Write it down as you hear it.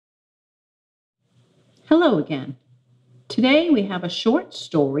Hello again. Today we have a short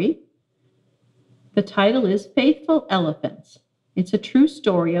story. The title is Faithful Elephants. It's a true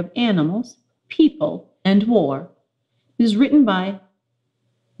story of animals, people, and war. It is written by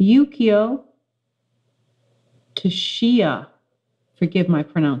Yukio Tsuchiya. Forgive my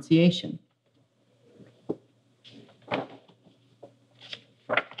pronunciation.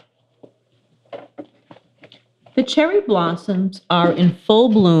 The cherry blossoms are in full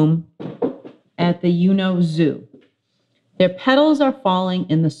bloom at the Yukio Zoo. Their petals are falling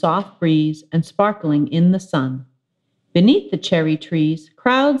in the soft breeze and sparkling in the sun. Beneath the cherry trees,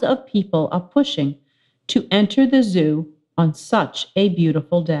 crowds of people are pushing to enter the zoo on such a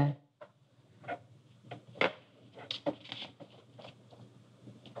beautiful day.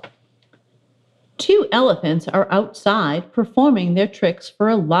 Two elephants are outside performing their tricks for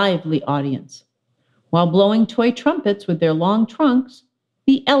a lively audience. While blowing toy trumpets with their long trunks,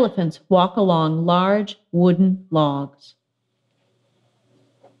 the elephants walk along large wooden logs.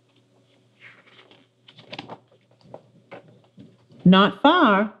 Not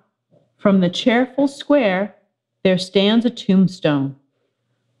far from the cheerful square, there stands a tombstone.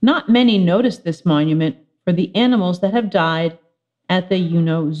 Not many notice this monument for the animals that have died at the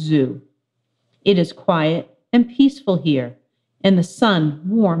Yukio Zoo. It is quiet and peaceful here, and the sun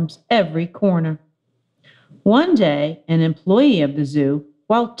warms every corner. One day, an employee of the zoo,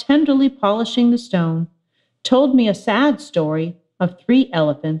 while tenderly polishing the stone, told me a sad story of 3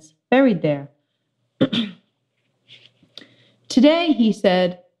 elephants buried there. Today, he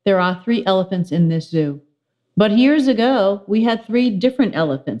said, there are 3 elephants in this zoo. But years ago, we had 3 different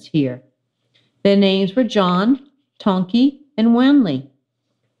elephants here. Their names were John, Tonki, and Wanli.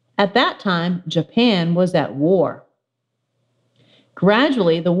 At that time, Japan was at war.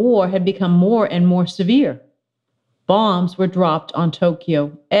 Gradually, the war had become more and more severe. Bombs were dropped on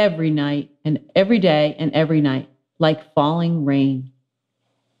Tokyo every night and every day and every night, like falling rain.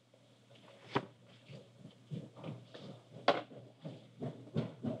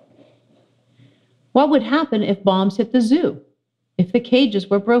 What would happen if bombs hit the zoo? If the cages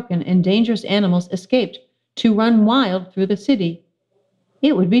were broken and dangerous animals escaped to run wild through the city?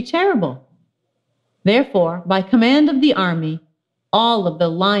 It would be terrible. Therefore, by command of the army, all of the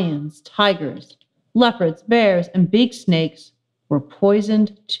lions, tigers, leopards, bears, and big snakes were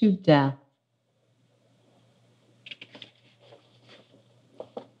poisoned to death.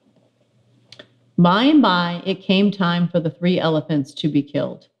 By and by, it came time for the 3 elephants to be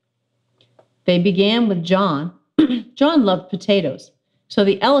killed. They began with John. John loved potatoes, so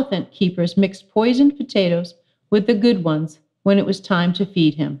the elephant keepers mixed poisoned potatoes with the good ones when it was time to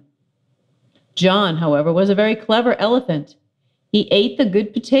feed him. John, however, was a very clever elephant. He ate the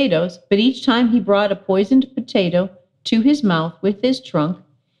good potatoes, but each time he brought a poisoned potato to his mouth with his trunk,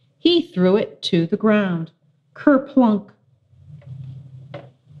 he threw it to the ground. Kerplunk!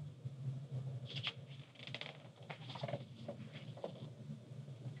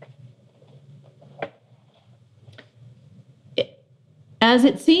 As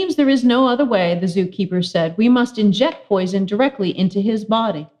it seems there is no other way, the zookeeper said, we must inject poison directly into his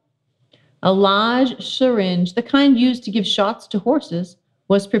body. A large syringe, the kind used to give shots to horses,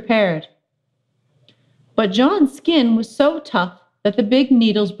 was prepared. But John's skin was so tough that the big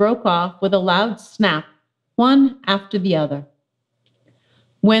needles broke off with a loud snap, one after the other.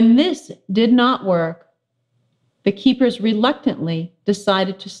 When this did not work, the keepers reluctantly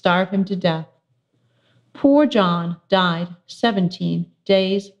decided to starve him to death. Poor John died 17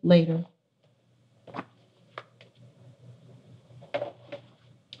 days later.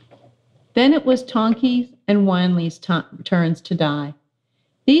 Then it was Tonki's and Wanli's turns to die.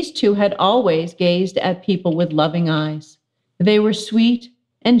 These 2 had always gazed at people with loving eyes. They were sweet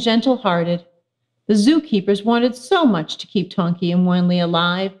and gentle-hearted. The zookeepers wanted so much to keep Tonki and Wanli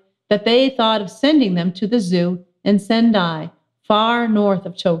alive that they thought of sending them to the zoo in Sendai, far north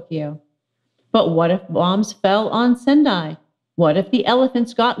of Tokyo. But what if bombs fell on Sendai? What if the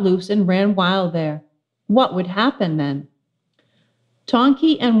elephants got loose and ran wild there? What would happen then?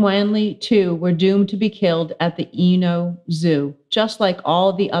 Tonki and Wanli, too, were doomed to be killed at the Yukio Zoo, just like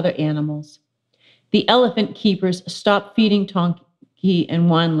all the other animals. The elephant keepers stopped feeding Tonki and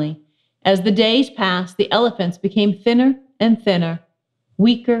Wanli. As the days passed, the elephants became thinner and thinner,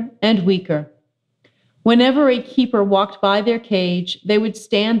 weaker and weaker. Whenever a keeper walked by their cage, they would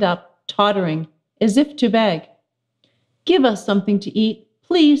stand up, tottering, as if to beg. Give us something to eat.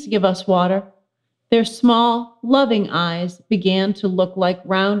 Please give us water. Their small, loving eyes began to look like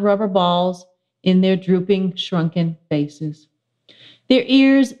round rubber balls in their drooping, shrunken faces. Their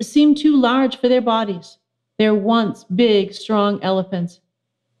ears seemed too large for their bodies. Their once big, strong elephants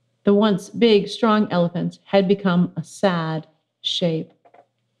The once big, strong elephants had become a sad shape.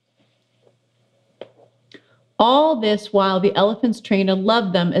 All this while the elephant's trainer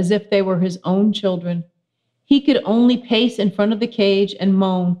loved them as if they were his own children. He could only pace in front of the cage and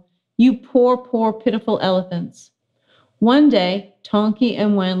moan, "You poor, poor, pitiful elephants." One day, Tonky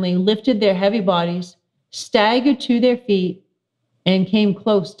and Wanley lifted their heavy bodies, staggered to their feet, and came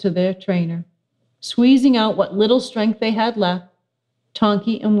close to their trainer. Squeezing out what little strength they had left,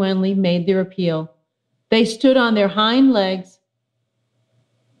 Tonky and Wanley made their appeal. They stood on their hind legs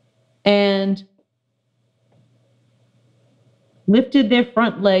and lifted their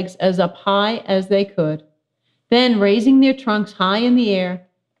front legs as up high as they could. Then, raising their trunks high in the air,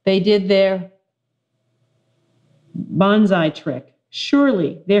 they did their bonsai trick.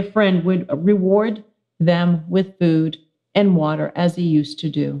 Surely their friend would reward them with food and water as he used to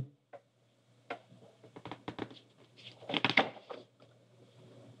do.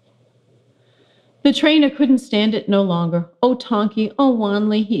 The trainer couldn't stand it no longer. "Oh, Tonky, oh,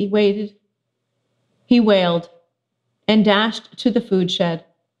 Wanley," he wailed, and dashed to the food shed.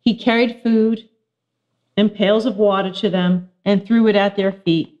 He carried food and pails of water to them and threw it at their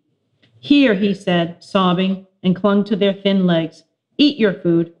feet. "Here," he said, sobbing, and clung to their thin legs. "Eat your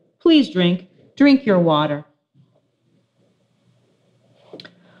food. Please drink your water."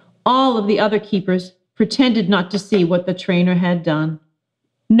 All of the other keepers pretended not to see what the trainer had done.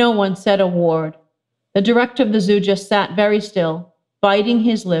 No one said a word. The director of the zoo just sat very still, biting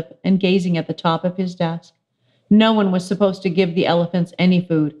his lip and gazing at the top of his desk. No one was supposed to give the elephants any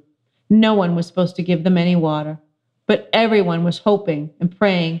food. No one was supposed to give them any water. But everyone was hoping and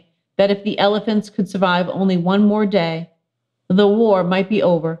praying that if the elephants could survive only one more day, the war might be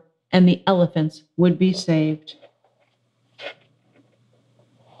over and the elephants would be saved.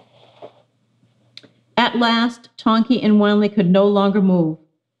 At last, Tonky and Wanley could no longer move.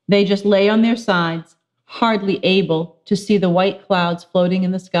 They just lay on their sides, hardly able to see the white clouds floating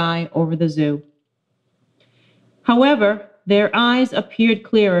in the sky over the zoo. However, their eyes appeared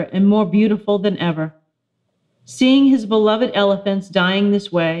clearer and more beautiful than ever. Seeing his beloved elephants dying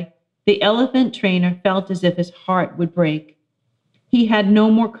this way, the elephant trainer felt as if his heart would break. He had no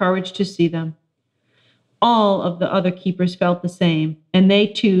more courage to see them. All of the other keepers felt the same, and they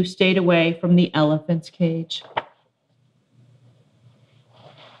too stayed away from the elephant's cage.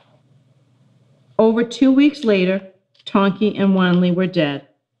 Over 2 weeks later, Tonky and Wanley were dead.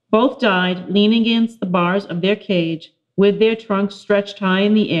 Both died leaning against the bars of their cage, with their trunks stretched high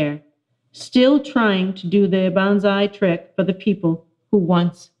in the air, still trying to do their bonsai trick for the people who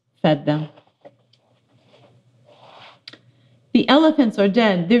once fed them. "The elephants are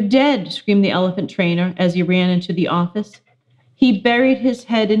dead. They're dead," screamed the elephant trainer as he ran into the office. He buried his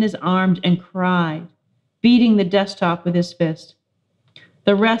head in his arms and cried, beating the desktop with his fist.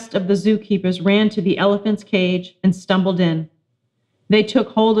 The rest of the zookeepers ran to the elephant's cage and stumbled in. They took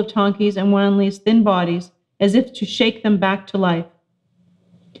hold of Tonky's and Wanley's thin bodies as if to shake them back to life.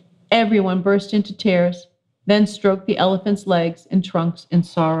 Everyone burst into tears, then stroked the elephant's legs and trunks in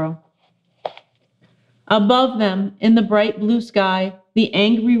sorrow. Above them, in the bright blue sky, the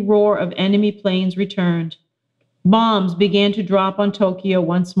angry roar of enemy planes returned. Bombs began to drop on Tokyo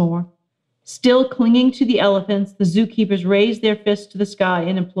once more. Still clinging to the elephants, the zookeepers raised their fists to the sky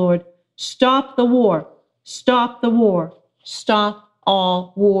and implored, "Stop the war! Stop the war! Stop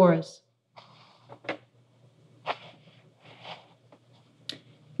all wars!"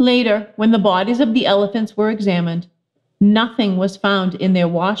 Later, when the bodies of the elephants were examined, nothing was found in their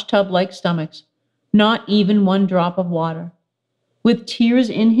washtub-like stomachs, not even one drop of water. With tears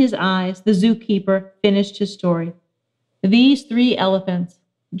in his eyes, the zookeeper finished his story. These 3 elephants,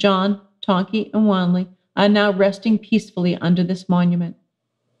 John, Tonky, and Wanley, are now resting peacefully under this monument.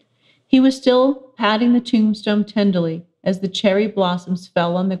 He was still patting the tombstone tenderly as the cherry blossoms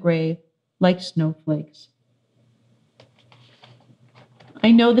fell on the grave like snowflakes.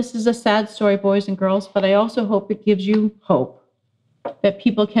 I know this is a sad story, boys and girls, but I also hope it gives you hope that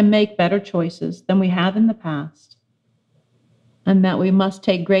people can make better choices than we have in the past, and that we must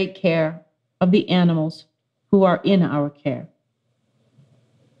take great care of the animals who are in our care.